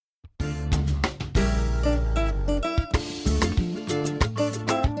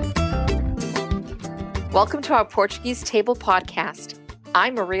Welcome to our Portuguese Table podcast.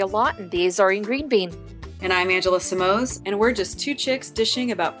 I'm Maria Lawton, the Azorean Green Bean. And I'm Angela Simoes, and we're just two chicks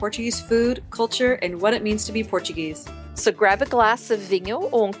dishing about Portuguese food, culture, and what it means to be Portuguese. So grab a glass of vinho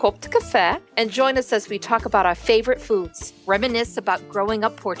or copo de café and join us as we talk about our favorite foods, reminisce about growing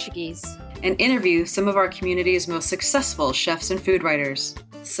up Portuguese, and interview some of our community's most successful chefs and food writers.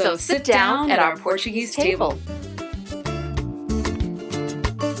 So sit down at our Portuguese table.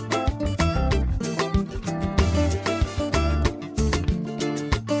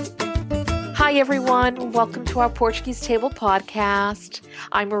 Hi, everyone. Welcome to our Portuguese Table podcast.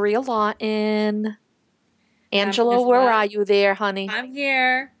 I'm Maria Lawton. Angela, where are you there, honey? I'm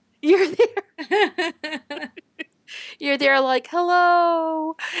here. You're there. You're there like,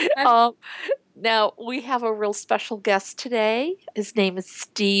 hello. Now, we have a real special guest today. His name is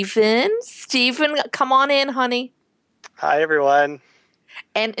Stephen. Stephen, come on in, honey. Hi, everyone.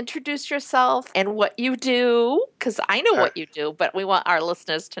 And introduce yourself and what you do, because I know what you do, but we want our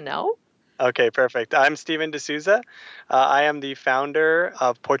listeners to know. Okay, perfect. I'm Stephen de Sousa. I am the founder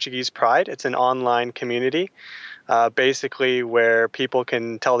of Portuguese Pride. It's an online community, basically where people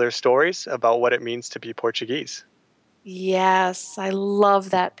can tell their stories about what it means to be Portuguese. Yes, I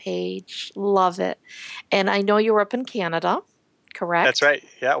love that page. Love it. And I know you're up in Canada, correct? That's right.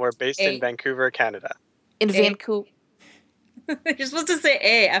 Yeah, we're based in Vancouver, Canada. In Vancouver. You're supposed to say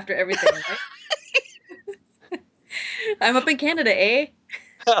A after everything, right? I'm up in Canada, eh?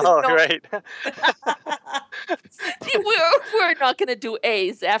 Oh, right. We're not going to do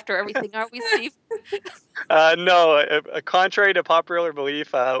A's after everything, are we, Steve? No, contrary to popular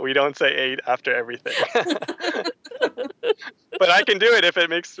belief, we don't say 8 after everything. But I can do it if it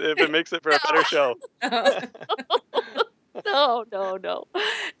makes it for a better show. No.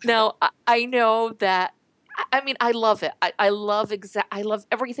 No, I know that. I mean, I love it. I love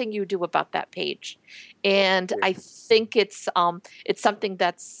everything you do about that page, and I think it's something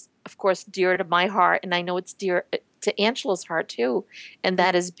that's, of course, dear to my heart, and I know it's dear to Angela's heart too, and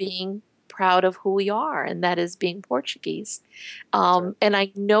that is being proud of who we are, and that is being Portuguese. And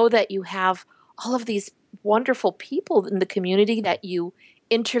I know that you have all of these wonderful people in the community that you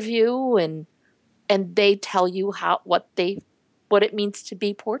interview, and they tell you what it means to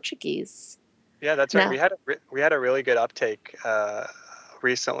be Portuguese. Yeah, that's right. We had a really good uptake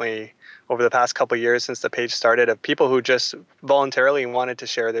recently over the past couple of years since the page started of people who just voluntarily wanted to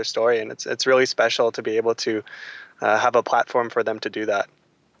share their story, and it's really special to be able to have a platform for them to do that.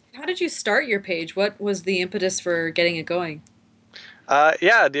 How did you start your page? What was the impetus for getting it going?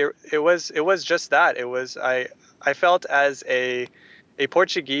 It was just that. It was I felt as a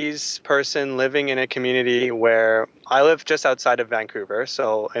Portuguese person living in a community where I live just outside of Vancouver,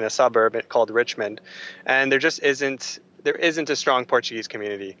 so in a suburb called Richmond, and there isn't a strong Portuguese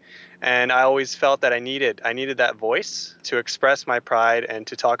community. And I always felt that I needed that voice to express my pride and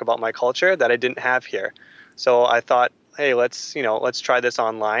to talk about my culture that I didn't have here. So I thought, hey, let's try this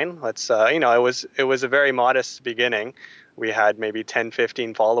online. It was a very modest beginning. We had maybe 10,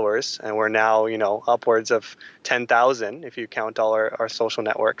 15 followers, and we're now, upwards of 10,000 if you count all our social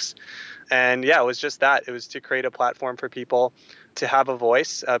networks. And yeah, it was just that. It was to create a platform for people to have a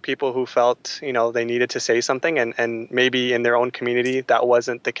voice, people who felt, they needed to say something, and maybe in their own community that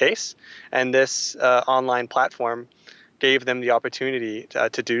wasn't the case. And this online platform gave them the opportunity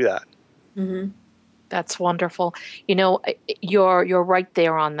to do that. Mm-hmm. That's wonderful. You're right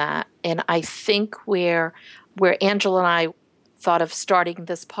there on that. And I think where Angela and I thought of starting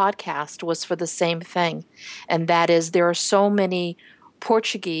this podcast was for the same thing. And that is, there are so many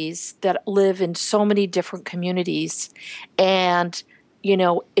Portuguese that live in so many different communities. And,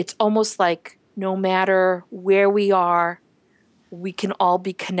 it's almost like no matter where we are, we can all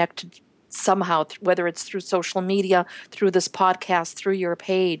be connected somehow, whether it's through social media, through this podcast, through your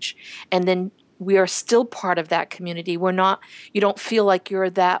page. And then we are still part of that community. You don't feel like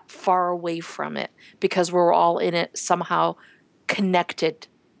you're that far away from it because we're all in it somehow connected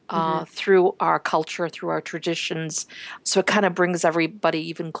through our culture, through our traditions. So it kind of brings everybody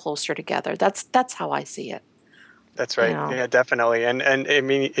even closer together. That's how I see it. That's right. Yeah, definitely. And I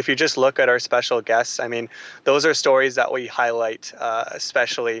mean, if you just look at our special guests, I mean, those are stories that we highlight,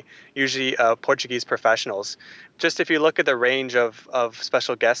 especially usually Portuguese professionals. Just if you look at the range of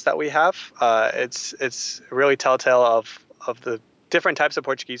special guests that we have, it's really telltale of the different types of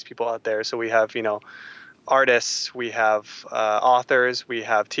Portuguese people out there. So we have, artists, we have authors, we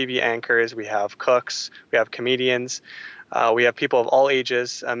have TV anchors, we have cooks, we have comedians. We have people of all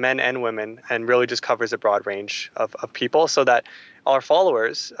ages, men and women, and really just covers a broad range of people so that our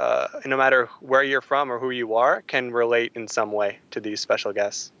followers, no matter where you're from or who you are, can relate in some way to these special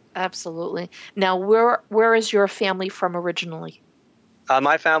guests. Absolutely. Now, where is your family from originally?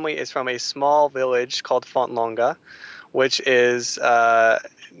 My family is from a small village called Fontlonga, which is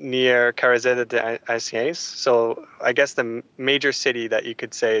near Carazeda de Aciés. So I guess the major city that you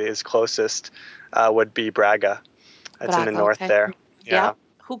could say is closest would be Braga. It's in the Braga, north okay. there. Yeah. Yeah.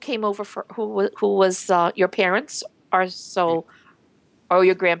 Who came over for who was your parents or so or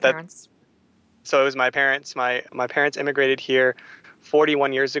your That grandparents? so it was my parents. My parents immigrated here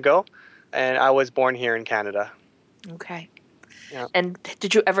 41 years ago, and I was born here in Canada. Okay. Yeah. And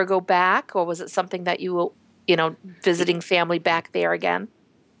did you ever go back, or was it something that visiting family back there again?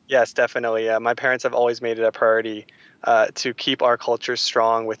 Yes, definitely. Yeah, my parents have always made it a priority to keep our culture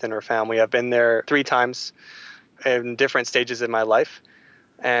strong within our family. I've been there 3 times in different stages of my life,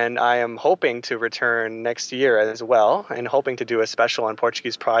 and I am hoping to return next year as well, and hoping to do a special on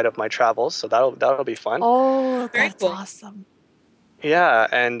Portuguese Pride of my travels. So that'll be fun. Oh, Very that's cool. awesome. Yeah,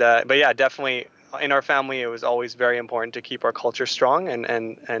 and but yeah, definitely in our family, it was always very important to keep our culture strong,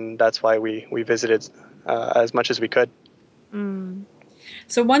 and that's why we visited as much as we could. Mm.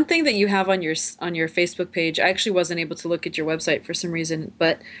 So one thing that you have on your Facebook page, I actually wasn't able to look at your website for some reason,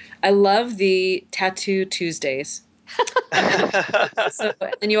 but I love the Tattoo Tuesdays. And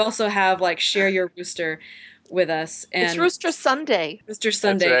then you also have like share your rooster with us It's and Rooster Sunday. Rooster That's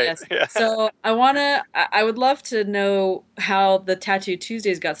Sunday, right. yes. Yeah. So I would love to know how the Tattoo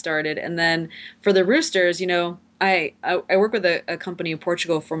Tuesdays got started, and then for the roosters, I work with a company in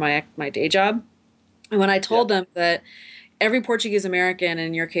Portugal for my day job, and when I Yeah. told them that every Portuguese American,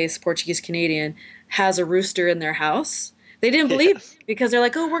 in your case, Portuguese Canadian, has a rooster in their house. They didn't believe me Yes. because they're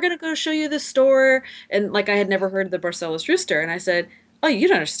like, "Oh, we're gonna go show you the store," and like I had never heard of the Barcelos rooster, and I said, "Oh, you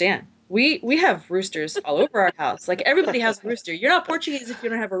don't understand. We have roosters all over our house. Like everybody has a rooster. You're not Portuguese if you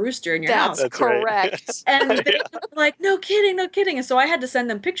don't have a rooster in your That's house." That's right. correct. And they Yeah. were like, "No kidding, no kidding." And so I had to send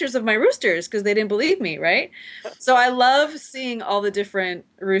them pictures of my roosters because they didn't believe me, right? So I love seeing all the different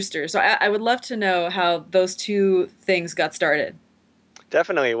roosters. So I would love to know how those two things got started.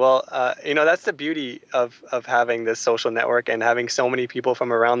 Definitely. Well, that's the beauty of having this social network and having so many people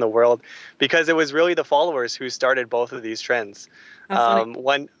from around the world, because it was really the followers who started both of these trends. How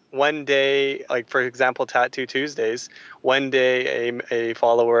funny. One day, like for example, Tattoo Tuesdays. One day, a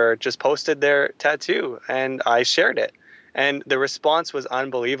follower just posted their tattoo, and I shared it, and the response was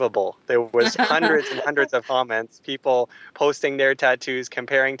unbelievable. There was hundreds and hundreds of comments, people posting their tattoos,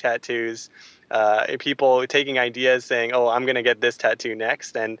 comparing tattoos, people taking ideas, saying, "Oh, I'm gonna get this tattoo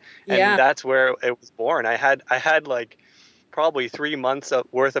next," and Yeah. that's where it was born. I had like probably 3 months of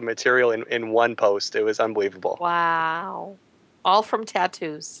worth of material in one post. It was unbelievable. Wow. All from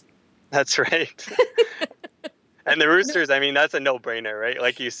tattoos. That's right. And the roosters, I mean, that's a no-brainer, right?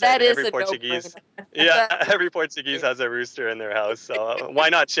 Like you said, That is every a Portuguese, no-brainer. yeah, That is every Portuguese has a rooster in their house. So why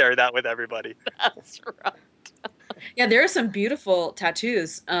not share that with everybody? that's right. Yeah, there are some beautiful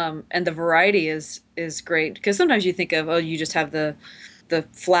tattoos, and the variety is great because sometimes you think of, oh, you just have the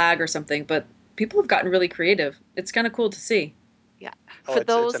flag or something, but people have gotten really creative. It's kind of cool to see. Yeah. Oh, For it's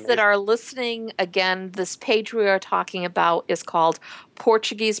those that amazing. are listening, again, this page we are talking about is called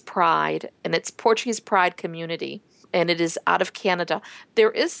Portuguese Pride, and it's Portuguese Pride Community, and it is out of Canada.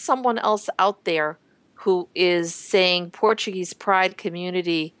 There is someone else out there who is saying Portuguese Pride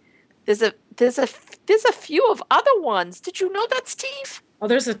Community. There's a there's a there's a few of other ones. Did you know that, Steve? Oh,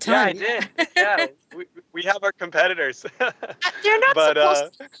 there's a Yeah, I ton. did. Yeah, we have our competitors, They're not but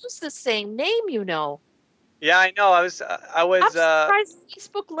supposed to use the same name. yeah, I know. I I'm was surprised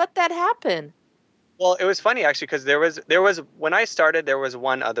Facebook let that happen. well, it was funny actually because there was when I started there was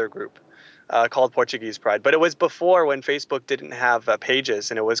one other group called Portuguese Pride, but it was before when Facebook didn't have pages,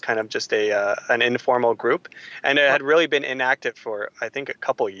 and it was kind of just a an informal group, and it had really been inactive for I think a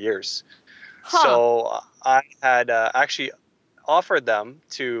couple years. Huh. So I had actually offered them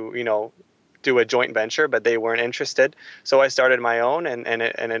to do a joint venture, but they weren't interested. So I started my own, and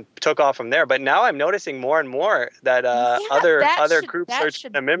it took off from there. But now I'm noticing more and more that Yeah, other groups are that trying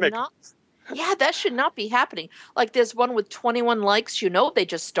should to mimic. not yeah, that should not be happening. Like there's one with 21 likes, they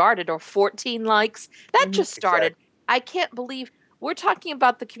just started, or 14 likes. That Mhm. just started. Exactly. I can't believe we're talking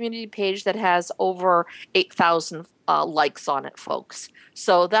about the community page that has over 8,000 likes on it, folks.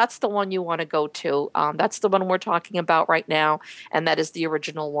 So that's the one you want to go to. That's the one we're talking about right now, and that is the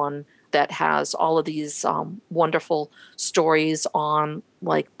original one that has all of these wonderful stories on,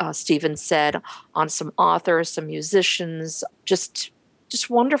 like Stephen said, on some authors, some musicians, just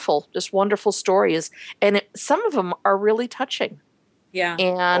wonderful stories, and some of them are really touching. Yeah.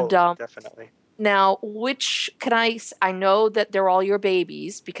 And Oh, definitely. Now, which can I know that they're all your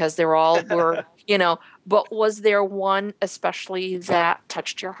babies because they're all were, but was there one especially that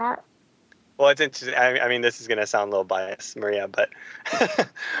touched your heart? Well, it's interesting. I mean, this is going to sound a little biased, Maria, but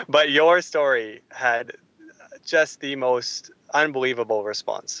but your story had just the most unbelievable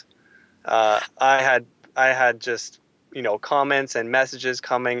response. I had just comments and messages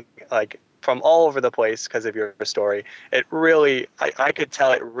coming like from all over the place because of your story. It really, I could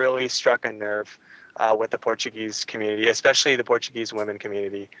tell it really struck a nerve with the Portuguese community, especially the Portuguese women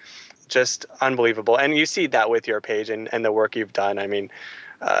community. Just unbelievable, and you see that with your page and the work you've done. I mean,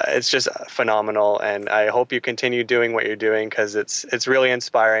 it's just phenomenal, and I hope you continue doing what you're doing because it's really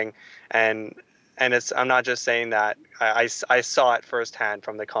inspiring, and I'm not just saying that. I saw it firsthand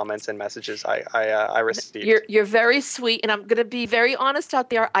from the comments and messages I received. You're very sweet, and I'm going to be very honest out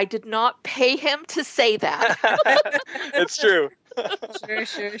there. I did not pay him to say that. It's true.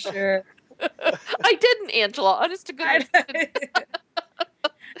 Sure. I didn't, Angela. Honest to goodness.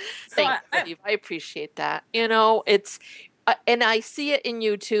 Thanks, Steve. I appreciate that. It's and I see it in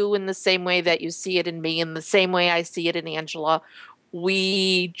you too, in the same way that you see it in me, in the same way I see it in Angela.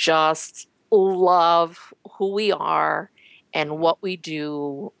 We just love who we are and what we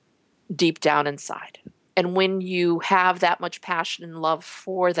do deep down inside. And when you have that much passion and love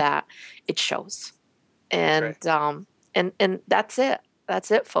for that, it shows. And and that's it.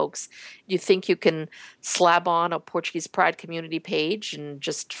 That's it, folks. You think you can slab on a Portuguese Pride community page and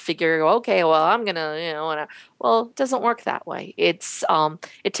just figure, okay, well, I'm gonna, well, it doesn't work that way. It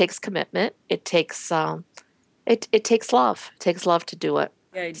takes commitment. It takes it takes love. It takes love to do it.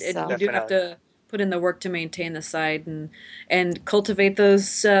 Yeah, you do have to put in the work to maintain the site and cultivate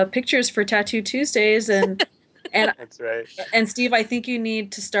those pictures for Tattoo Tuesdays and That's right. And Steve, I think you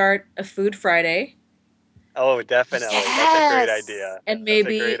need to start a Food Friday. Oh, definitely. Yes. That's a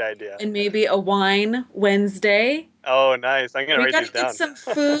great idea. And maybe a wine Wednesday. Oh, nice. I'm gonna write these down. We got to get some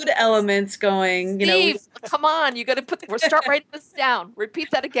food elements going. Steve, come on. You got to we'll start writing this down.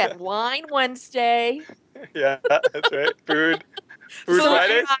 Repeat that again. Wine Wednesday. Yeah, that's right. Food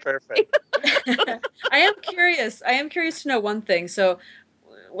Fridays? Perfect. I am curious to know one thing. So,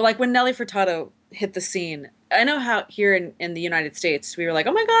 like when Nelly Furtado hit the scene, I know how here in the United States, we were like,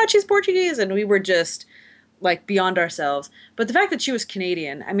 oh my God, she's Portuguese. And we were just like beyond ourselves. But the fact that she was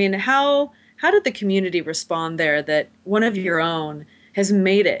Canadian, I mean, how did the community respond there that one of your own has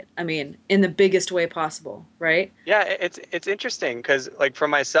made it, I mean, in the biggest way possible, right? Yeah, it's interesting because like for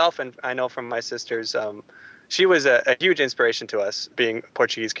myself, and I know from my sisters, she was a huge inspiration to us being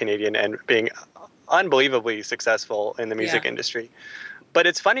Portuguese Canadian and being unbelievably successful in the music industry. But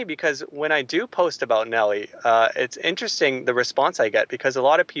it's funny because when I do post about Nelly, it's interesting the response I get because a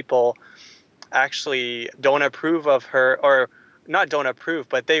lot of people actually don't approve of her, or not don't approve,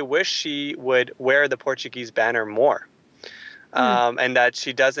 but they wish she would wear the Portuguese banner more. And that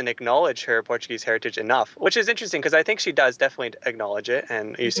she doesn't acknowledge her Portuguese heritage enough, which is interesting because I think she does definitely acknowledge it,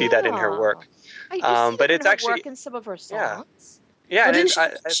 and you see that in her work. But it's actually work in some of her songs. Yeah. Well,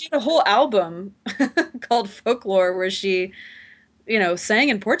 she had a whole album called Folklore where she, sang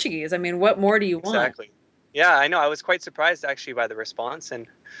in Portuguese. I mean, what more do you want? Exactly. Yeah, I know. I was quite surprised actually by the response, and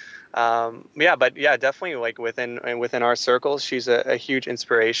definitely like within our circles, she's a huge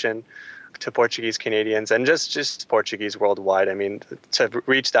inspiration to Portuguese Canadians and just Portuguese worldwide. I mean, to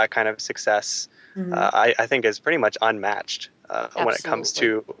reach that kind of success, I think is pretty much unmatched when it comes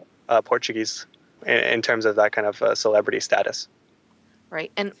to Portuguese in terms of that kind of celebrity status.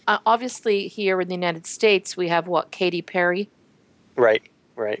 Right. And obviously here in the United States, we have Katy Perry. Right.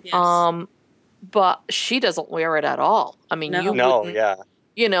 Yes. But she doesn't wear it at all. I mean,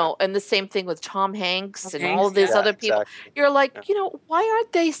 and the same thing with Tom Hanks and all of these other people. Exactly. You're like, why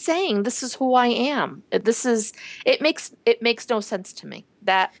aren't they saying this is who I am? It makes no sense to me.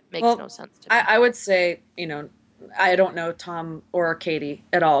 That makes no sense to me. I would say, I don't know Tom or Katie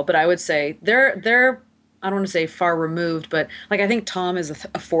at all, but I would say they're I don't want to say far removed, but like I think Tom is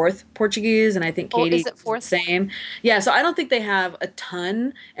a fourth Portuguese, and I think Katie is the same. Yeah, so I don't think they have a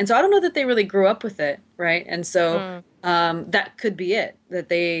ton, and so I don't know that they really grew up with it, right? And so that could be it,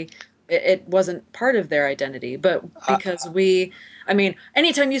 that it wasn't part of their identity, but because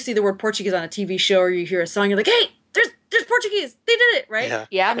anytime you see the word Portuguese on a TV show or you hear a song, you're like, hey, there's Portuguese, they did it, right?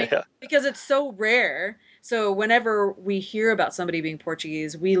 Yeah. Because it's so rare. So whenever we hear about somebody being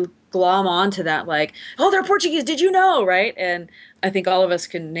Portuguese, we glom onto that like, oh, they're Portuguese, did you know, right? And I think all of us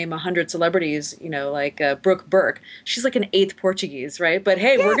can name 100 celebrities, like Brooke Burke. She's like an 8th Portuguese, right? But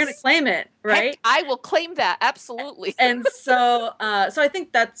hey, we're going to claim it, right? Heck, I will claim that, absolutely. And so I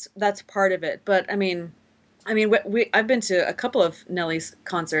think that's part of it. But I mean, I mean, I've been to a couple of Nellie's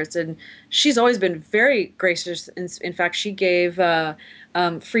concerts, and she's always been very gracious. In fact, she gave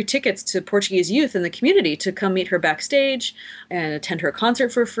free tickets to Portuguese youth in the community to come meet her backstage and attend her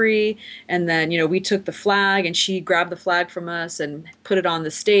concert for free. And then, we took the flag, and she grabbed the flag from us and put it on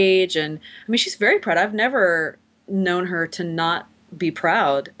the stage. And I mean, she's very proud. I've never known her to not be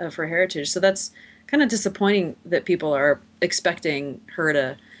proud of her heritage. So that's kind of disappointing that people are expecting her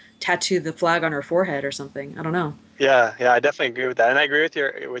to tattoo the flag on her forehead or something. I don't know. Yeah, I definitely agree with that, and I agree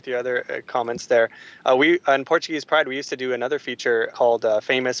with your other comments there. We on Portuguese Pride, we used to do another feature called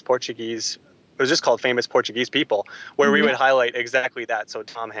Famous Portuguese. It was just called Famous Portuguese People, where we would highlight exactly that. So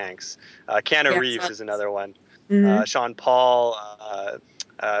Tom Hanks, Keanu Reeves is another one, Sean Paul,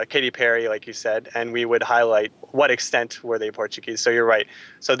 Katy Perry, like you said, and we would highlight what extent were they Portuguese. So you're right.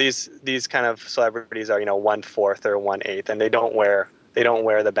 So these kind of celebrities are 1/4 or 1/8, and they don't wear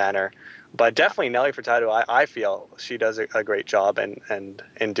the banner. But definitely Nelly Furtado, I feel she does a great job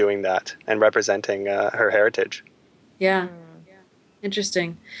in doing that and representing her heritage. Yeah.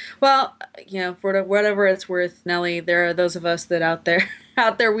 Interesting. Well, for whatever it's worth, Nelly, there are those of us that out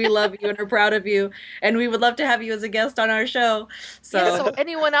there, we love you and are proud of you, and we would love to have you as a guest on our show. So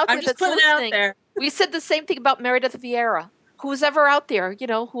anyone out there I'm just that's putting it out listening, there. We said the same thing about Meredith Vieira. Who's ever out there,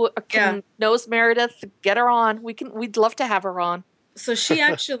 who knows Meredith, get her on. We'd love to have her on. So she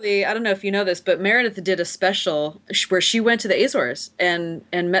actually, I don't know if you know this, but Meredith did a special where she went to the Azores and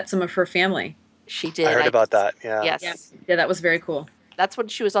met some of her family. She did. I heard about that. Yeah. Yes. Yeah, that was very cool. That's when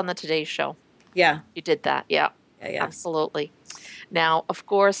she was on the Today Show. Yeah. You did that. Yeah. Yeah. Absolutely. Now, of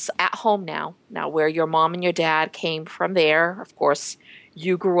course, at home now where your mom and your dad came from there, of course,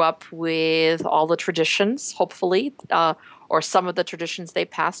 you grew up with all the traditions, hopefully, or some of the traditions they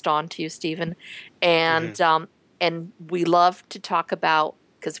passed on to you, Stephen. And and we love to talk about,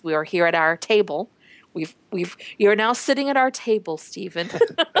 because we are here at our table. You're now sitting at our table, Stephen.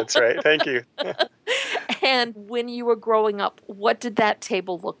 That's right. Thank you. And when you were growing up, what did that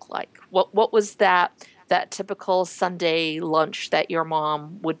table look like? What was that typical Sunday lunch that your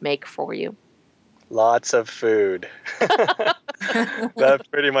mom would make for you? Lots of food. That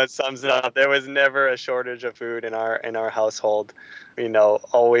pretty much sums it up. There was never a shortage of food in our household.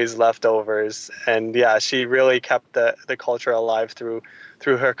 Always leftovers. And yeah, she really kept the culture alive through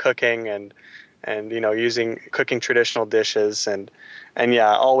her cooking and cooking traditional dishes and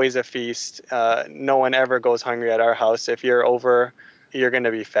yeah, always a feast. No one ever goes hungry at our house. If you're over, you're going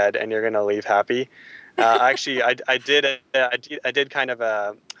to be fed and you're going to leave happy. Actually, I did kind of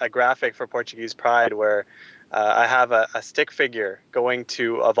a graphic for Portuguese Pride where I have a stick figure going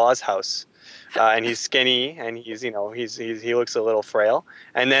to Avaz's house, and he's skinny and he looks a little frail.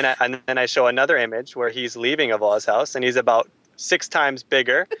 And then I show another image where he's leaving Avaz's house and he's about 6 times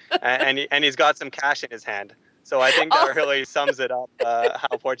bigger, and he's got some cash in his hand. So I think that really sums it up,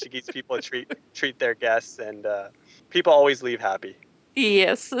 how Portuguese people treat their guests, and people always leave happy.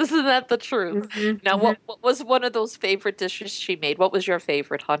 Yes, isn't that the truth? Now, what was one of those favorite dishes she made? What was your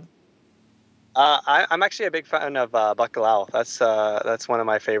favorite, hon? I'm actually a big fan of bacalhau. That's one of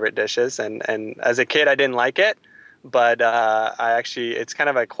my favorite dishes, and as a kid I didn't like it, but it's kind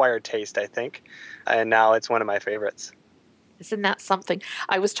of an acquired taste, I think, and now it's one of my favorites. Isn't that something?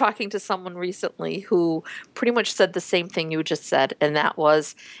 I was talking to someone recently who pretty much said the same thing you just said, and that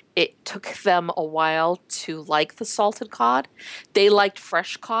was it took them a while to like the salted cod. They liked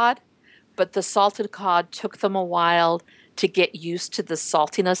fresh cod, but the salted cod took them a while to get used to the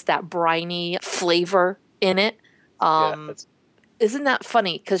saltiness, that briny flavor in it. Isn't that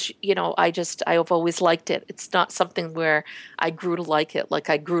funny? Because, I've always liked it. It's not something where I grew to like it, like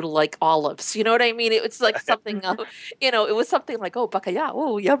I grew to like olives. You know what I mean? It was like something, it was something like, oh, bacalhau,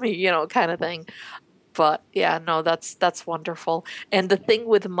 oh, yummy, kind of thing. But yeah, no, that's wonderful. And the thing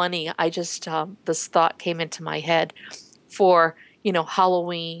with money, I just, this thought came into my head for,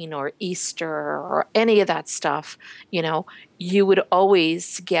 Halloween or Easter or any of that stuff, you would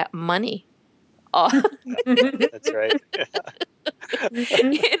always get money. That's right.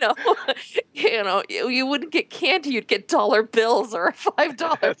 You wouldn't get candy, you'd get dollar bills or a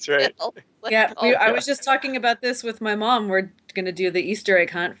 $5 That's right. bill. Yeah, I was just talking about this with my mom. We're going to do the Easter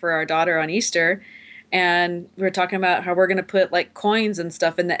egg hunt for our daughter on Easter, and we were talking about how we're going to put like coins and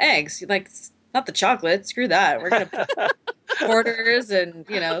stuff in the eggs. Like, not the chocolate, screw that. We're going to put quarters and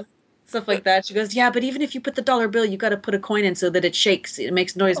stuff like that. She goes, yeah, but even if you put the dollar bill, you got to put a coin in so that it shakes. It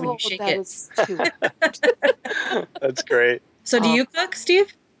makes noise when you shake it. Is too That's great. So do you cook,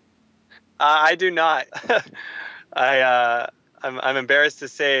 Steve? I do not. I I'm embarrassed to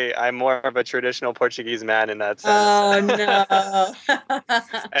say I'm more of a traditional Portuguese man in that sense. Oh no.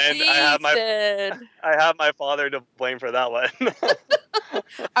 And Stephen, I have my father to blame for that one.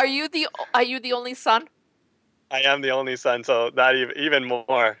 are you the only son? I am the only son, so that even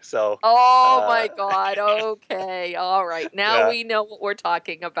more. So, Oh uh, my God. Okay. All right. Now yeah, we know what we're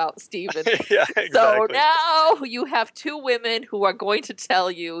talking about, Stephen. yeah, So exactly. now you have two women who are going to tell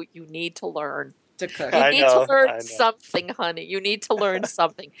you you need to learn. To cook. You need to learn I know. something, honey. You need to learn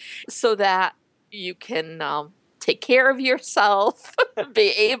something so that you can take care of yourself,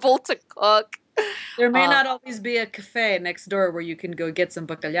 be able to cook. There may Uh, not always be a cafe next door where you can go get some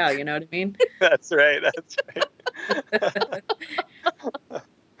bacalhau, you know what I mean? That's right. That's right.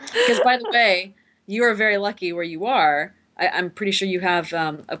 Because, by the way, you are very lucky where you are. I'm pretty sure you have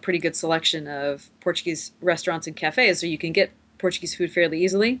a pretty good selection of Portuguese restaurants and cafes, so you can get Portuguese food fairly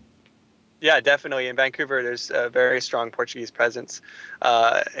easily. Yeah, definitely. In Vancouver, there's a very strong Portuguese presence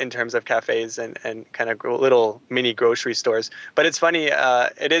in terms of cafes and kind of little mini grocery stores. But it's funny,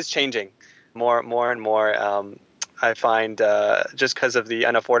 it is changing more and more. I find just because of the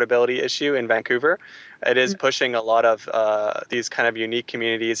unaffordability issue in Vancouver, it is pushing a lot of these kind of unique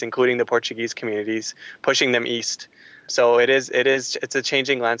communities, including the Portuguese communities, pushing them east. So it's a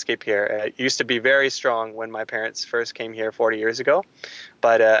changing landscape here. It used to be very strong when my parents first came here 40 years ago,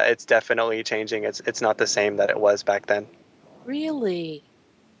 but it's definitely changing. It's not the same that it was back then. really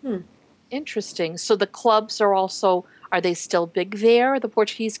Hmm. interesting. So the clubs are they still big there, the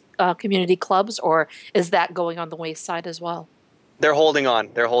Portuguese community clubs, or is that going on the wayside as well? They're holding on.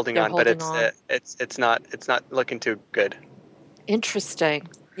 They're holding They're on, but holding on. it's not looking too good. Interesting.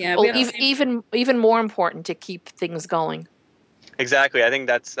 Yeah, we Well, have the same. even more important to keep things going. Exactly. I think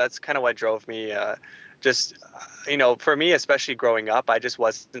that's kind of what drove me. Just for me, especially growing up, I just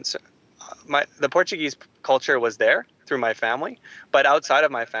wasn't. The Portuguese culture was there through my family, but outside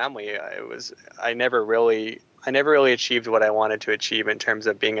of my family, I never really. I never really achieved what I wanted to achieve in terms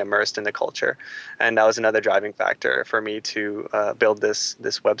of being immersed in the culture, and that was another driving factor for me to build this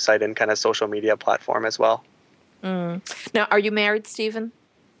website and kind of social media platform as well. Mm. Now, are you married, Stephen?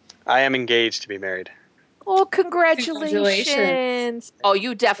 I am engaged to be married. Oh, Congratulations. congratulations. Oh,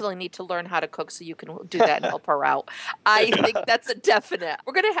 you definitely need to learn how to cook so you can do that and help her out. I think that's a definite.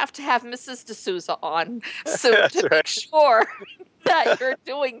 We're going to have Mrs. De Souza on soon That's to make right. sure that you're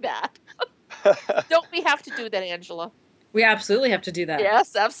doing that. Don't we have to do that, Angela? We absolutely have to do that.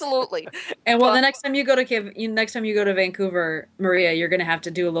 Yes, absolutely. And well, the But next time you go to Vancouver, Maria, you're going to have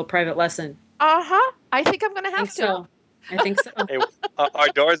to do a little private lesson. uh-huh. I think I'm going to I think have to. so. I think so. Hey, our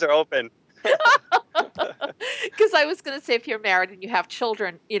doors are open. Because I was going to say, if you're married and you have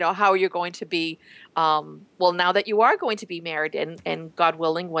children, how are you going to be? Well, now that you are going to be married, and God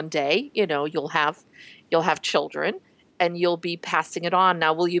willing, one day, you'll have children, and you'll be passing it on.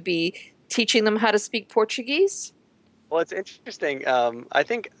 Now, will you be teaching them how to speak Portuguese? Well, it's interesting. I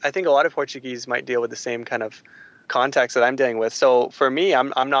think a lot of Portuguese might deal with the same kind of context that I'm dealing with. So for me,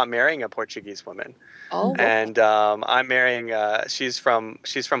 I'm not marrying a Portuguese woman, Oh, okay. and I'm marrying. She's from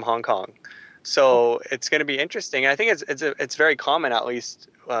Hong Kong, Okay. so it's going to be interesting. I think it's very common, at least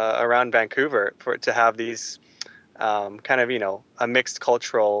around Vancouver, for to have these kind of a mixed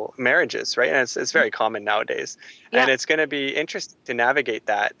cultural marriages, right? And it's very common nowadays, and Yeah. it's going to be interesting to navigate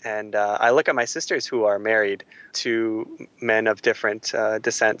that. And I look at my sisters who are married to men of different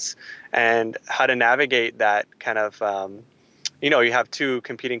descents, and how to navigate that kind of. You have two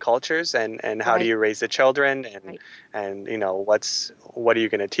competing cultures, and how do Right. you raise the children, and Right. and what are you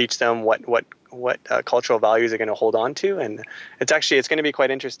going to teach them, what cultural values are going to hold on to, and it's going to be quite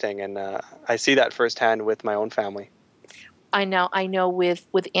interesting, and I see that firsthand with my own family. I know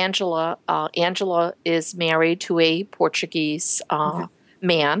with Angela, Angela is married to a Portuguese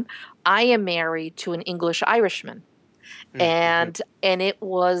man. I am married to an English Irishman. Mm-hmm. And it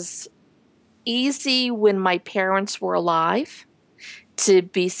was easy when my parents were alive to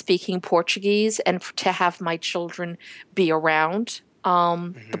be speaking Portuguese and to have my children be around the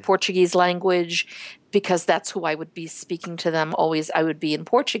Hmm. Portuguese language, because that's who I would be speaking to them always. I would be in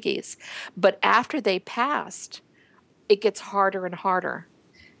Portuguese. But after they passed, it gets harder and harder.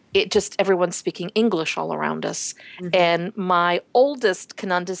 It just everyone's speaking English all around us. Mhm. And my oldest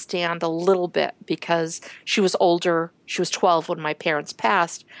can understand a little bit because she was older. She was 12 when my parents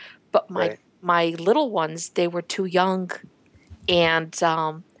passed, but my Right. my little ones, they were too young, and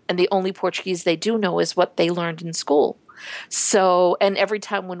the only Portuguese they do know is what they learned in school. So, and every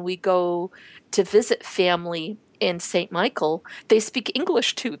time when we go to visit family in St. Michael, they speak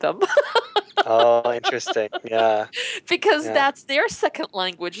English to them. Oh, interesting. Yeah. Because Yeah. that's their second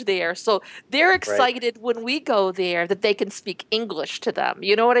language there. So they're Right. excited when we go there that they can speak English to them.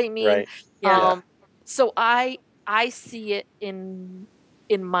 You know what I mean? Right. Yeah. Yeah. So I see it in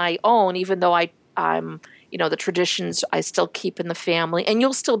my own, even though I'm the traditions I still keep in the family, and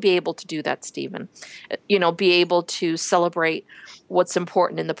you'll still be able to do that, Stephen. Be able to celebrate what's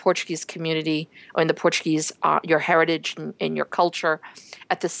important in the Portuguese community or in the Portuguese your heritage and your culture,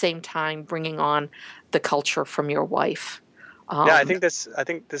 at the same time bringing on the culture from your wife. Yeah, Um, I think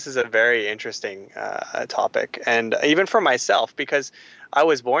this is a very interesting topic, and even for myself, because I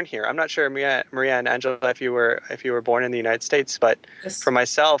was born here. I'm not sure, Maria and Angela, if you were born in the United States, but for Yes.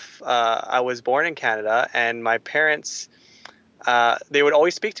 myself, I was born in Canada, and my parents they would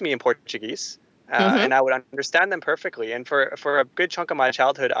always speak to me in Portuguese, mhm. and I would understand them perfectly. And for a good chunk of my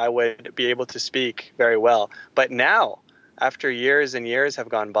childhood, I would be able to speak very well. But now, after years and years have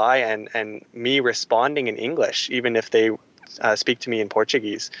gone by, and me responding in English, even if they speak to me in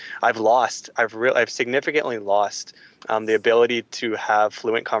Portuguese, I've significantly lost the ability to have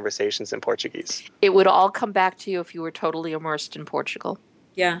fluent conversations in Portuguese. It would all come back to you if you were totally immersed in Portugal.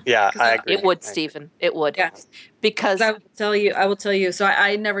 Yeah. Yeah, Because I It agree. would, I agree. Stephen. It would. yeah. Because, I will tell you. So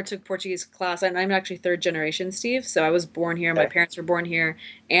I never took Portuguese class, and I'm actually third generation, Steve. So I was born here. My Okay. parents were born here,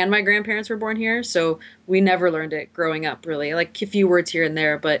 and my grandparents were born here. So we never learned it growing up, really. Like a few words here and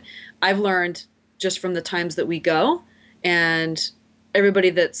there, but I've learned just from the times that we go, and everybody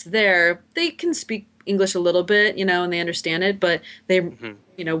that's there, they can speak English a little bit, and they understand it, but they, Hmm.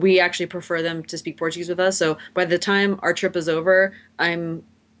 we actually prefer them to speak Portuguese with us. So by the time our trip is over, I'm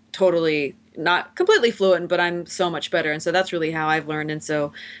totally not completely fluent, but I'm so much better. And so that's really how I've learned. And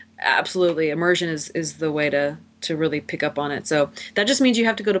so absolutely immersion is the way to really pick up on it. So that just means you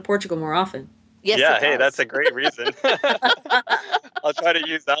have to go to Portugal more often. yes, it Yeah, hey, that's does. a great reason. I'll try to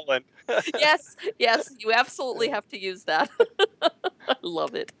use that one. Yes, yes, you absolutely have to use that. I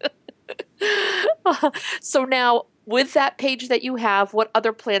love it. So now, with that page that you have, what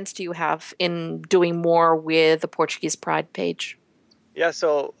other plans do you have in doing more with the Portuguese Pride page? Yeah,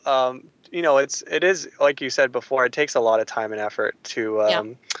 so it is like you said before. It takes a lot of time and effort to Yeah.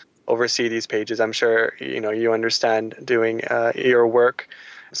 oversee these pages. I'm sure you understand doing your work.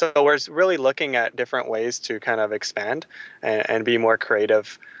 So we're really looking at different ways to kind of expand and be more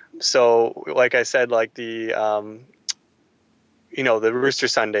creative. So, like I said, like the Rooster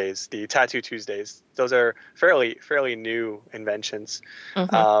Sundays, the Tattoo Tuesdays, those are fairly new inventions. Hmm.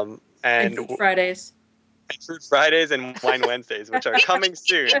 And And Food Fridays. Fruit Fridays and Wine Wednesdays, which are coming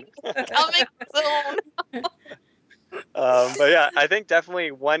soon. Coming soon. But yeah, I think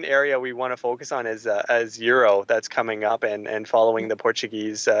definitely one area we want to focus on is as Euro that's coming up, and following the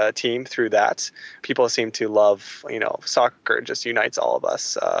Portuguese team through that. People seem to love, soccer just unites all of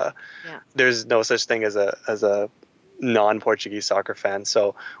us. Yeah. There's no such thing as a non-Portuguese soccer fan.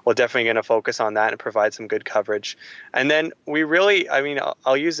 So we're definitely going to focus on that and provide some good coverage. And then we really, I mean,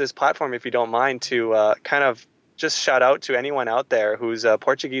 I'll use this platform, if you don't mind, to kind of just shout out to anyone out there who's a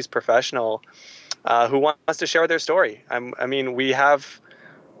Portuguese professional who wants to share their story. I mean, we've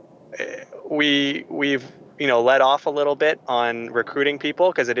let off a little bit on recruiting people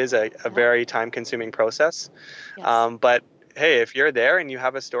because it is a Yeah. very time-consuming process. Yes. But hey, if you're there and you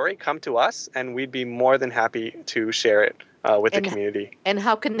have a story, come to us, and we'd be more than happy to share it with the And community. and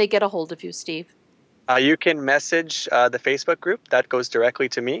how can they get a hold of you, Steve? You can message the Facebook group that goes directly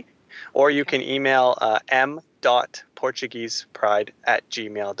to me, or you Okay. can email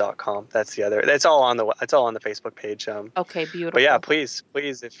m.portuguesepride@gmail.com. That's the other. It's all on the Facebook page. Okay, But yeah, beautiful. please,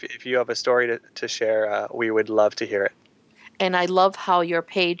 if you have a story to share, we would love to hear it. And I love how your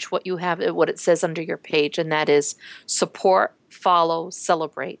page, what it says under your page, and that is support, follow,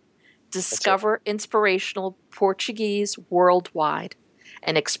 celebrate. That's it. Discover inspirational Portuguese worldwide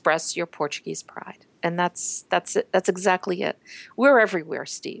and express your Portuguese pride. And that's it. That's exactly it. We're everywhere,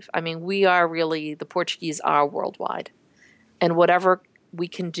 Steve. I mean, we are really, the Portuguese are worldwide. And whatever we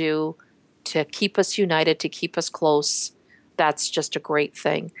can do to keep us united, to keep us close, that's just a great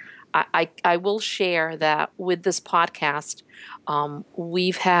thing. I will share that with this podcast,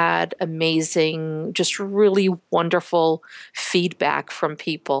 we've had amazing, just really wonderful feedback from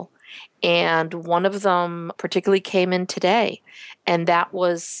people. And one of them particularly came in today, and that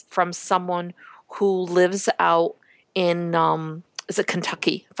was from someone who lives out in, is it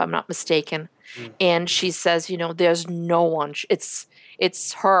Kentucky, if I'm not mistaken? Mm. And she says, there's no one. It's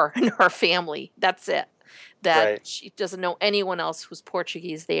her and her family. That's it. That Right. she doesn't know anyone else who's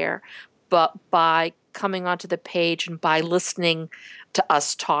Portuguese there. But by coming onto the page and by listening to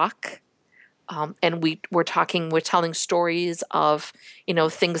us talk, and we're telling stories of,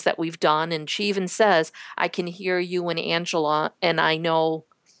 things that we've done. And she even says, I can hear you and Angela, and I know,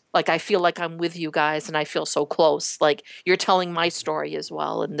 like, I feel like I'm with you guys, and I feel so close. Like, you're telling my story as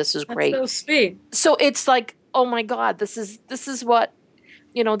well, and this is That's great. so sweet. So it's like, oh my God, this is what,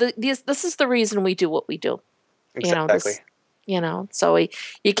 this is the reason we do what we do. Exactly. So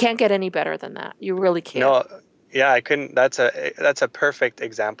you can't get any better than that. You really can't. No, yeah, I couldn't. That's a perfect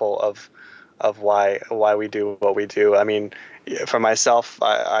example of why we do what we do. I mean, for myself,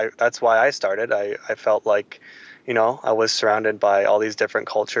 I that's why I started. I felt like, I was surrounded by all these different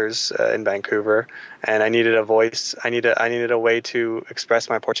cultures in Vancouver, and I needed a voice. I needed a way to express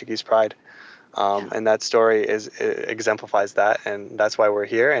my Portuguese pride. And that story exemplifies that, and that's why we're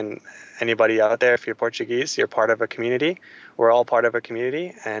here. And anybody out there, if you're Portuguese, you're part of a community. We're all part of a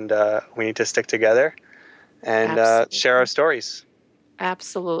community, and we need to stick together and share our Absolutely. stories.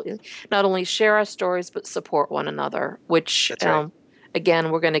 Absolutely. Not only share our stories, but support one another, which, That's right.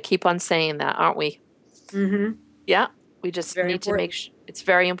 again, we're going to keep on saying that, aren't we? Mm-hmm. Yeah. We It's just very need to make important. sure it's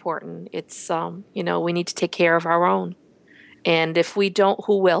very important. It's, we need to take care of our own. And if we don't,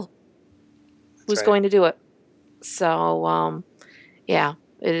 who will? That's Who's right. going to do it? So, yeah,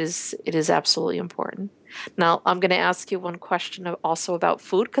 it is absolutely important. Now, I'm going to ask you one question also about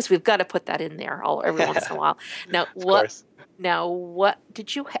food, because we've got to put that in there every once in a while. Now, Of course. what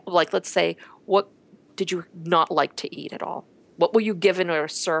did you like? Let's say, what did you not like to eat at all? What were you given or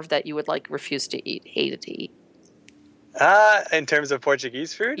served that you would like refuse to eat, hated to eat? In terms of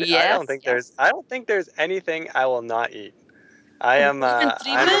Portuguese food, Yes, yes. I don't think there's anything I will not eat. Even I'm a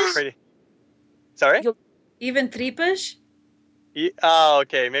tripas? pretty sorry. You Even tripas? Oh,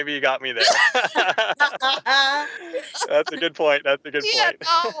 okay. Maybe you got me there. That's a good point. That's a good Yeah, point.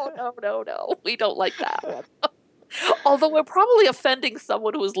 no, no, no, no. We don't like that one. Although we're probably offending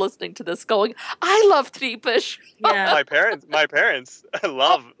someone who is listening to this going, I love tripas. Yeah. My parents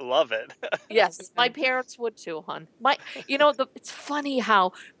Oh, love it. yes, my parents would too, hon. It's funny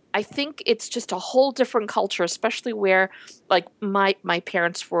how I think it's just a whole different culture, especially where, like, my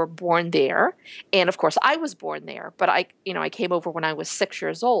parents were born there, and of course I was born there, but I came over when I was 6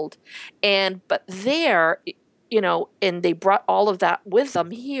 years old, and but there, and they brought all of that with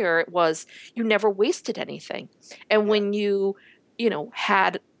them here. It was, you never wasted anything, and Yeah, when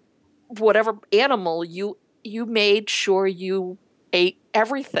had whatever animal, you made sure you ate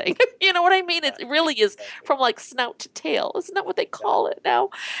everything. You know what I mean? yeah, It really is exactly. from like snout to tail. Isn't that what they Yeah, call it now?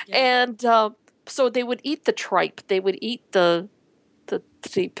 Yeah. And so they would eat the tripe. They would eat the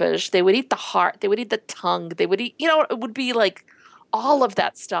tripas. They would eat the heart. They would eat the tongue. They would eat. It would be like yeah, all of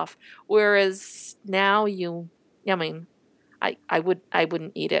that stuff. Whereas now I mean, I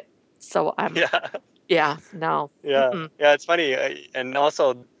wouldn't eat it. So yeah. yeah, no. Yeah, Mm-mm. yeah, it's funny, and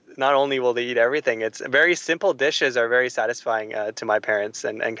also not only will they eat everything, it's very simple dishes are very satisfying to my parents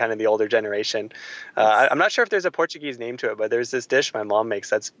and kind of the older generation. I'm Yes. not sure if there's a Portuguese name to it, but there's this dish my mom makes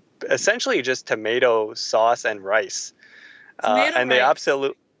that's essentially just tomato sauce and rice, Tomato and they rice.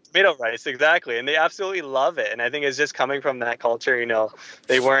 absolutely tomato rice exactly, and they absolutely love it. And I think it's just coming from that culture.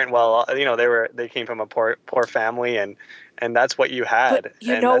 They weren't well, they came from a poor family, and that's what you But had,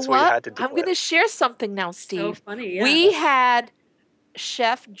 you and know that's what you what? had to deal I'm going with. to share something now, So Steve. funny, yeah. We had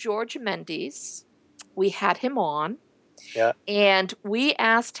Chef George Mendes. We had him on, Yeah. and we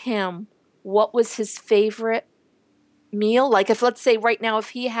asked him what was his favorite meal. Like, if, let's say, right now, if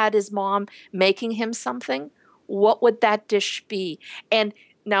he had his mom making him something, what would that dish be? And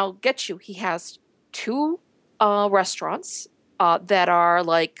now, get you, he has two restaurants that are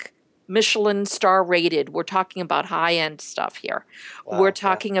like Michelin star rated. We're talking about high end stuff here. We're Wow. Yeah.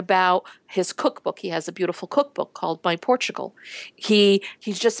 talking about his cookbook. He has a beautiful cookbook called My Portugal. He's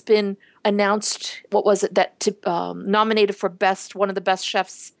just been announced. What was it that nominated for best, one of the best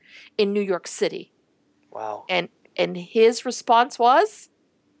chefs in New York City, Wow. and his response was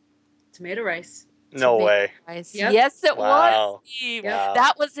Tomato rice. No tomato way. rice. Yep. Yes, it was, Wow. Steve. Yep. Wow.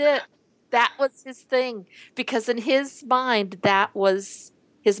 That was it. That was his thing. Because in his mind, that was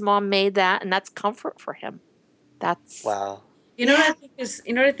his mom made that, and that's comfort for him. That's, Wow. yeah. You know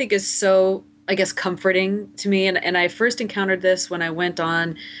what I think is so, I guess, comforting to me, and I first encountered this when I went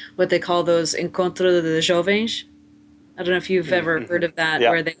on what they call those Encontro de Jovens. I don't know if you've ever Mm-hmm. heard of that, Yeah.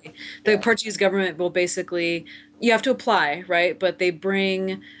 where the Yeah. Portuguese government will basically, you have to apply, right? But they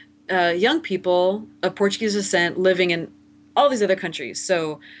bring young people of Portuguese descent living in all these other countries.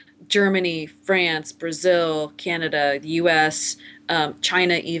 So Germany, France, Brazil, Canada, the US,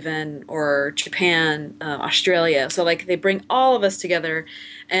 China, even, or Japan, Australia. So, like, they bring all of us together,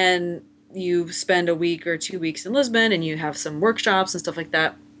 and you spend a week or 2 weeks in Lisbon, and you have some workshops and stuff like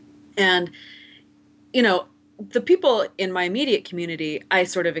that. And you know, the people in my immediate community, I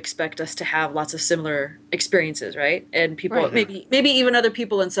sort of expect us to have lots of similar experiences, right? And people, Right. maybe even other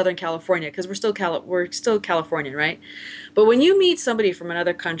people in Southern California, because we're still Californian, right? But when you meet somebody from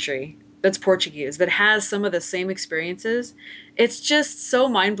another country that's Portuguese that has some of the same experiences, it's just so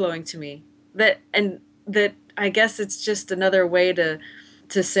mind blowing to me that I guess it's just another way to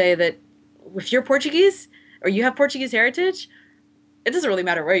say that if you're Portuguese or you have Portuguese heritage, it doesn't really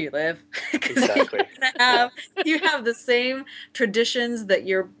matter where you live because Exactly. Yeah. you have the same traditions that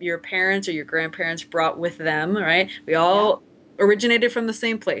your parents or your grandparents brought with them, right? We Yeah, all originated from the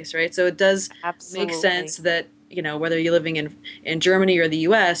same place, right? So it does make absolutely. sense that, whether you're living in Germany or the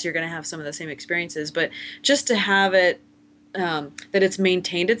US, you're going to have some of the same experiences. But just to have it, that it's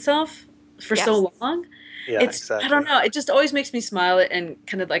maintained itself for Yes. so long, Yeah, I don't exactly. know, it just always makes me smile, and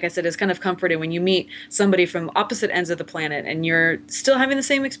kind of, like I said, it's kind of comforting when you meet somebody from opposite ends of the planet and you're still having the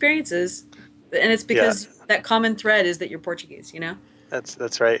same experiences, and it's Yeah, because that common thread is that you're Portuguese, you know?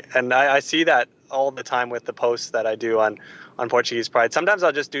 that's right. And I see that all the time with the posts that I do on Portuguese Pride. Sometimes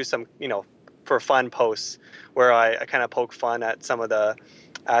I'll just do some, for fun posts where I kind of poke fun at some of the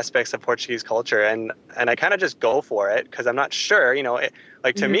aspects of Portuguese culture, and I kind of just go for it because I'm not sure,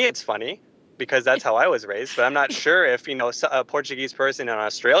 like to Hmm. me it's funny because that's how I was raised, but I'm not sure if, a Portuguese person in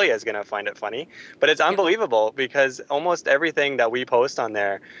Australia is going to find it funny. But it's Yeah. unbelievable because almost everything that we post on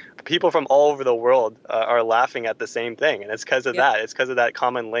there, people from all over the world are laughing at the same thing, and it's because of Yeah. that. It's because of that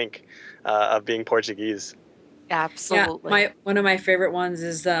common link of being Portuguese. Yeah, Absolutely. my one of my favorite ones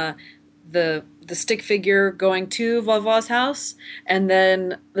is the stick figure going to Vava's house, and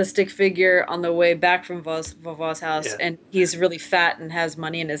then the stick figure on the way back from Vava's house, Yeah. and he's really fat and has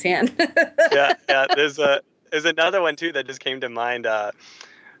money in his hand. Yeah, yeah. There's another one too that just came to mind.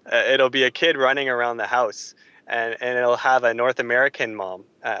 It'll be a kid running around the house, and it'll have a North American mom.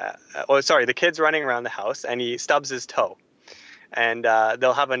 The kid's running around the house, and he stubs his toe, and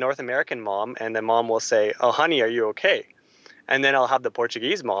they'll have a North American mom, and the mom will say, "Oh, honey, are you okay?" And then I'll have the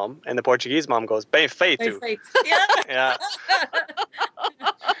Portuguese mom, and the Portuguese mom goes, "Bem feito." Perfect. Yeah. Yeah,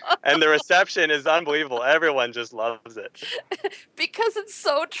 and the reception is unbelievable. Everyone just loves it. Because it's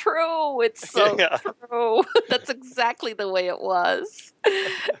so true. It's so Yeah, true. That's exactly the way it was.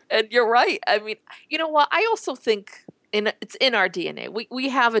 And you're right. I mean, you know what? I also think it's in our DNA. We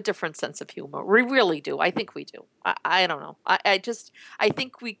have a different sense of humor. We really do. I think we do. I don't know. I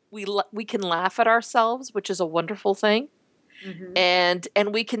think we can laugh at ourselves, which is a wonderful thing, Hmm. and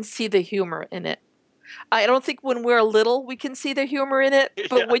we can see the humor in it. I don't think when we're little we can see the humor in it,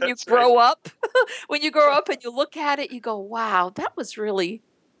 but yeah, when you that's right. grow up, when you grow up and you look at it, you go, "Wow, that was really,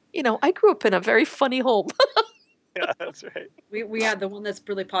 I grew up in a very funny home." Yeah, that's right. We had the one that's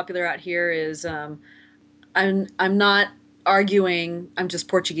really popular out here is I'm not arguing, I'm just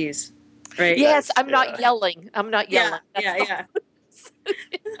Portuguese, right? Yes, Nice. I'm not Yeah, yelling. I'm not Yeah, yelling. That's yeah, the yeah.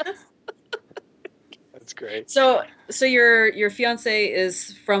 yes. that's great. So your fiance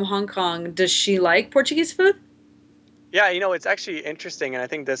is from Hong Kong. Does she like Portuguese food? Yeah, it's actually interesting, and I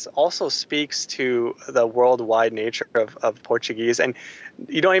think this also speaks to the worldwide nature of Portuguese. And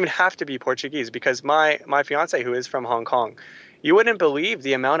you don't even have to be Portuguese because my fiance, who is from Hong Kong, you wouldn't believe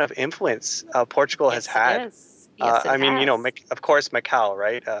the amount of influence Portugal has Yes, it had. is. Yes, it I mean, has. Of course, Macau,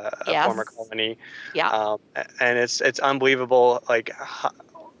 right? A former Yes. colony, Yeah. and it's unbelievable, like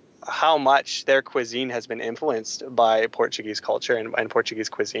how much their cuisine has been influenced by Portuguese culture and Portuguese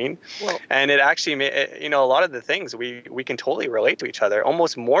cuisine. Well, And it actually, a lot of the things we can totally relate to each other,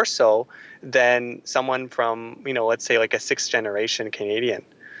 almost more so than someone from, let's say like a sixth generation Canadian,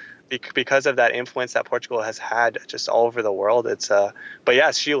 because of that influence that Portugal has had just all over the world. But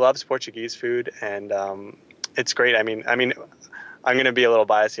yes, she loves Portuguese food, and it's great. I mean, I'm going to be a little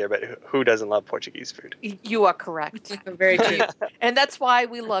biased here, but who doesn't love Portuguese food? you are correct. Very true. And that's why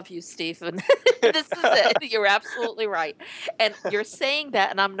we love you, Stephen. This is it. You're absolutely right. And you're saying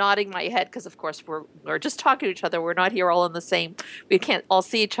that, and I'm nodding my head because, of course, we're just talking to each other. We're not here all in the same. We can't all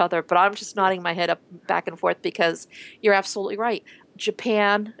see each other, but I'm just nodding my head up back and forth because you're absolutely right.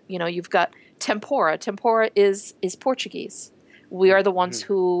 Japan, you've got tempura. Tempura is Portuguese. We are the ones Mhm.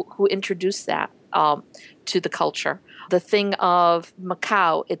 who introduced that to the culture. The thing of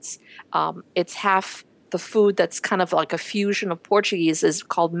Macau, it's half the food that's kind of like a fusion of Portuguese is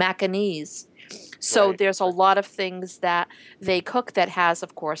called Macanese. So Right. there's a lot of things that they cook that has,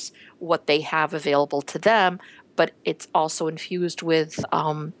 of course, what they have available to them, but it's also infused with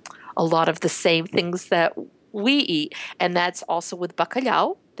a lot of the same things that we eat. And that's also with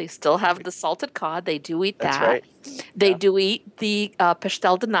bacalhau. They still have the salted cod. They do eat That's that. right. They Yeah, do eat the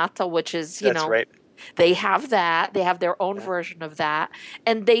pastel de nata, which is, that's right. They have that. They have their own Yeah. version of that.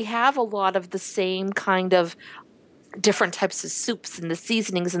 And they have a lot of the same kind of different types of soups and the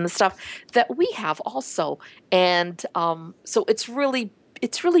seasonings and the stuff that we have also. And so it's really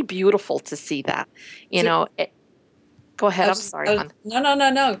beautiful to see that. You See, know, go ahead. I'm sorry, hon.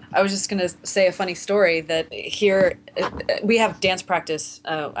 no. I was just going to say a funny story that here we have dance practice.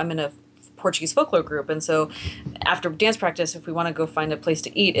 I'm in a Portuguese folklore group. And so after dance practice, if we want to go find a place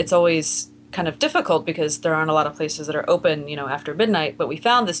to eat, it's always kind of difficult because there aren't a lot of places that are open, after midnight. But we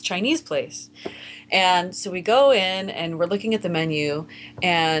found this Chinese place. And so we go in and we're looking at the menu,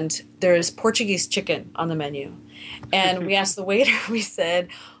 and there's Portuguese chicken on the menu. And we asked the waiter, we said,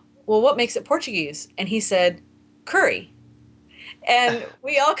 well, what makes it Portuguese? And he said, curry. And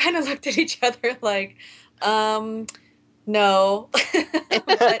we all kind of looked at each other like, no.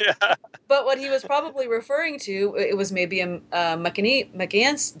 But what he was probably referring to, it was maybe a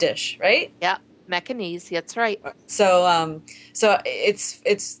Macanese dish, right? Yeah, Macanese. That's right. So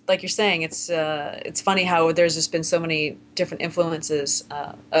it's like you're saying, it's funny how there's just been so many different influences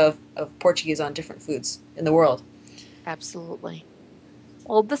of Portuguese on different foods in the world. Absolutely.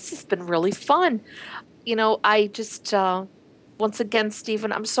 Well, this has been really fun. I just once again,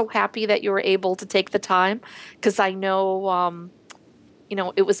 Stephen, I'm so happy that you were able to take the time because I know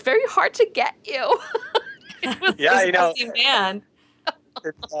it was very hard to get you. Yeah, Busy man.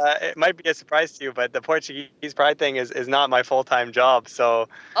 it might be a surprise to you, but the Portuguese Pride thing is not my full-time job, so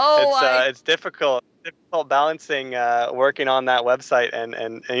it's difficult balancing working on that website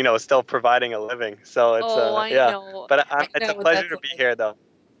and still providing a living. So it's I yeah, know. but I it's a know what pleasure that's to be like. here though,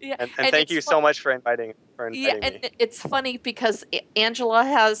 Yeah, and thank it's you fun. so much for inviting Yeah, and me. it's funny because Angela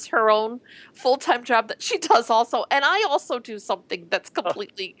has her own full-time job that she does also, and I also do something that's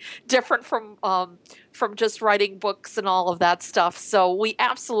completely different from just writing books and all of that stuff. So we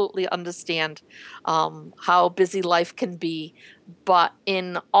absolutely understand how busy life can be, but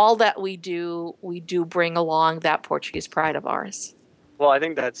in all that we do bring along that Portuguese pride of ours. Well, I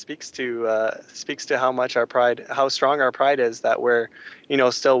think that speaks to how strong our pride is that we're,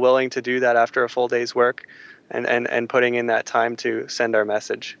 still willing to do that after a full day's work, and putting in that time to send our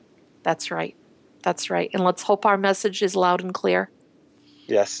message. That's right. That's right. And let's hope our message is loud and clear.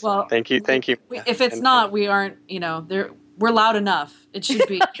 Yes. Well, thank you. If it's not, we aren't. We're loud enough. It should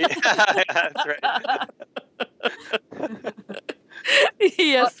be. Yeah, that's right.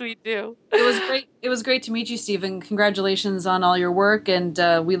 Yes, we do. It was great. It was great to meet you, Stephen. Congratulations on all your work, and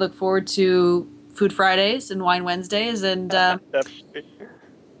we look forward to Food Fridays and Wine Wednesdays, and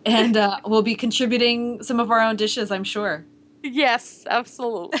we'll be contributing some of our own dishes, I'm sure. Yes,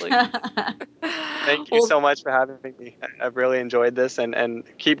 absolutely. Thank you so much for having me. I've really enjoyed this, and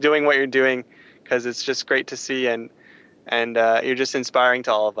keep doing what you're doing because it's just great to see, and you're just inspiring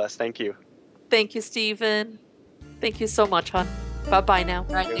to all of us. Thank you. Thank you, Stephen. Thank you so much, hon. Bye-bye now.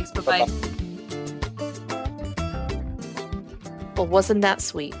 All right, thanks. Bye-bye. Well, wasn't that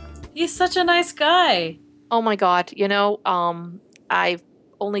sweet? He's such a nice guy. Oh my God. I've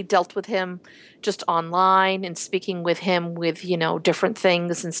only dealt with him just online and speaking with him with, different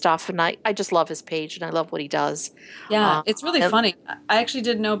things and stuff. And I just love his page and I love what he does. Yeah, it's really funny. I actually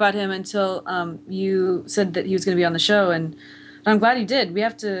didn't know about him until you said that he was going to be on the show, and I'm glad you did. We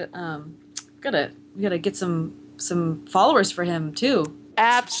have to we gotta get some followers for him too.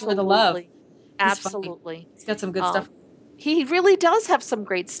 Absolutely. For the love. Absolutely. He's got some good stuff. He really does have some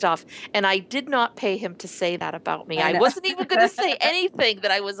great stuff. And I did not pay him to say that about me. I wasn't even going to say anything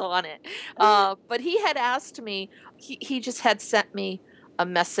that I was on it. But he had asked me, he just had sent me a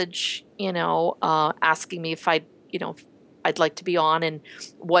message, asking me if I'd like to be on, and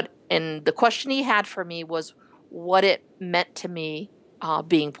the question he had for me was what it meant to me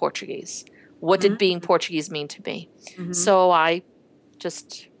being Portuguese. What did being Portuguese mean to me? Mm-hmm. So I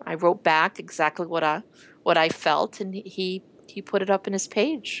wrote back exactly what I felt, and he put it up in his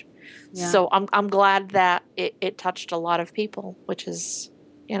page. Yeah. So I'm glad that it touched a lot of people, which is,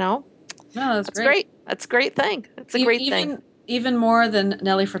 no, that's great. That's a great thing. It's a great thing. Even more than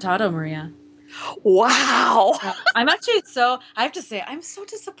Nelly Furtado, Maria. Wow. I have to say, I'm so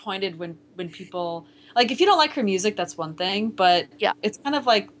disappointed when people, like, if you don't like her music, that's one thing, but yeah, it's kind of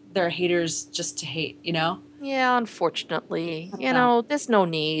like they're haters just to hate, Yeah, unfortunately. There's no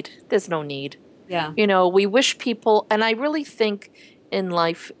need. There's no need. Yeah. We wish people, and I really think in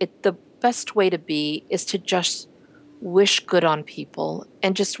life, the best way to be is to just wish good on people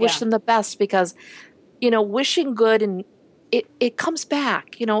and just wish them the best, because, wishing good and it comes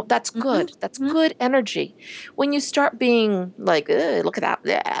back. That's good. That's good energy. When you start being like, look at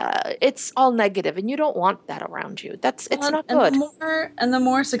that, it's all negative, and you don't want that around you. It's not good. The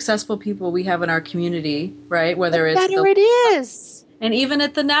more successful people we have in our community, right? Whether The it's better it is. And even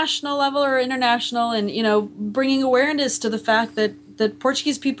at the national level or international, and bringing awareness to the fact that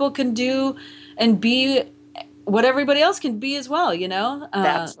Portuguese people can do and be what everybody else can be as well.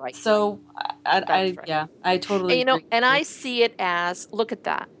 That's right. So I totally agree. And I see it as, look at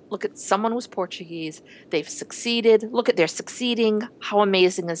that. Look at someone who's Portuguese. They've succeeded. Look at they're succeeding. How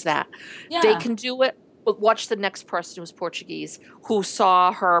amazing is that? Yeah. They can do it. But watch the next person who's Portuguese who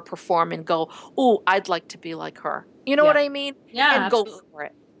saw her perform and go, "Oh, I'd like to be like her." You know what I mean? Yeah, and absolutely. Go for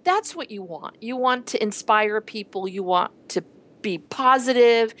it. That's what you want. You want to inspire people. You want to be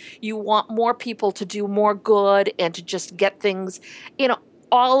positive. You want more people to do more good and to just get things,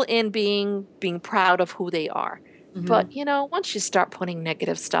 all in being proud of who they are. Mm-hmm. But once you start putting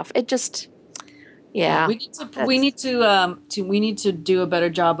negative stuff, it just, yeah. We need to do a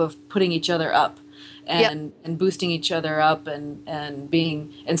better job of putting each other up. And boosting each other up and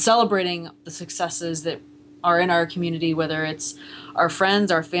being and celebrating the successes that are in our community, whether it's our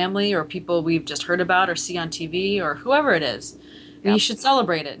friends, our family, or people we've just heard about or see on TV or whoever it is. We should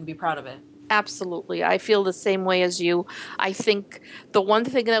celebrate it and be proud of it. Absolutely. I feel the same way as you. I think the one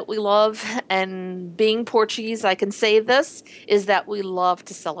thing that we love, and being Portuguese, I can say this, is that we love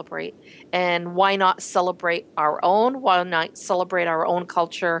to celebrate. And why not celebrate our own? Why not celebrate our own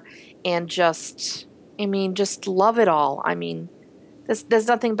culture and just love it all. There's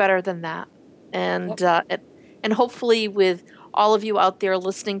nothing better than that. And and hopefully with all of you out there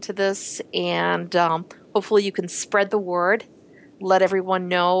listening to this, and hopefully you can spread the word, let everyone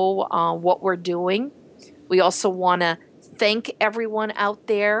know what we're doing. We also want to thank everyone out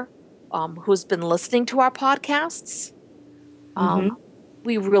there who's been listening to our podcasts.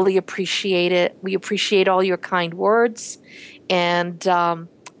 We really appreciate it. We appreciate all your kind words, and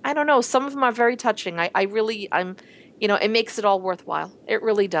I don't know. Some of them are very touching. It makes it all worthwhile. It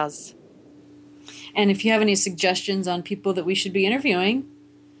really does. And if you have any suggestions on people that we should be interviewing,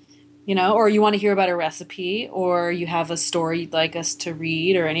 or you want to hear about a recipe, or you have a story you'd like us to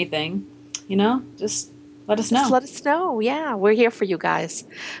read or anything, just let us know. Just let us know. Yeah, we're here for you guys.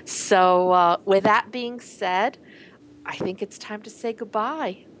 So with that being said, I think it's time to say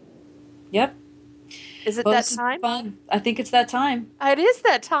goodbye. Yep. Is it that time? Fun. I think it's that time. It is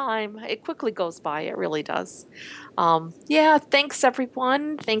that time. It quickly goes by. It really does. Thanks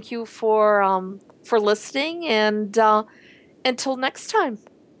everyone. Thank you for listening, and until next time.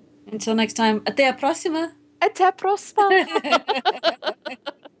 Until next time. Até a próxima. Até a próxima.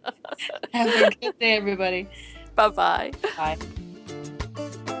 Have a good day, everybody. Bye-bye. Bye.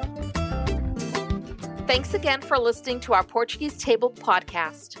 Thanks again for listening to our Portuguese Table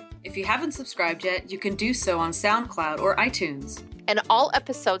podcast. If you haven't subscribed yet, you can do so on SoundCloud or iTunes. And all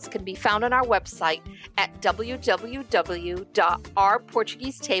episodes can be found on our website at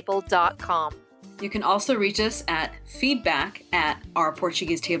www.ourportuguesetable.com. You can also reach us at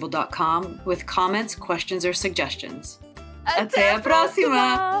feedback@ourportuguesetable.com with comments, questions, or suggestions. Até a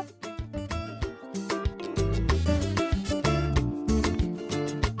próxima!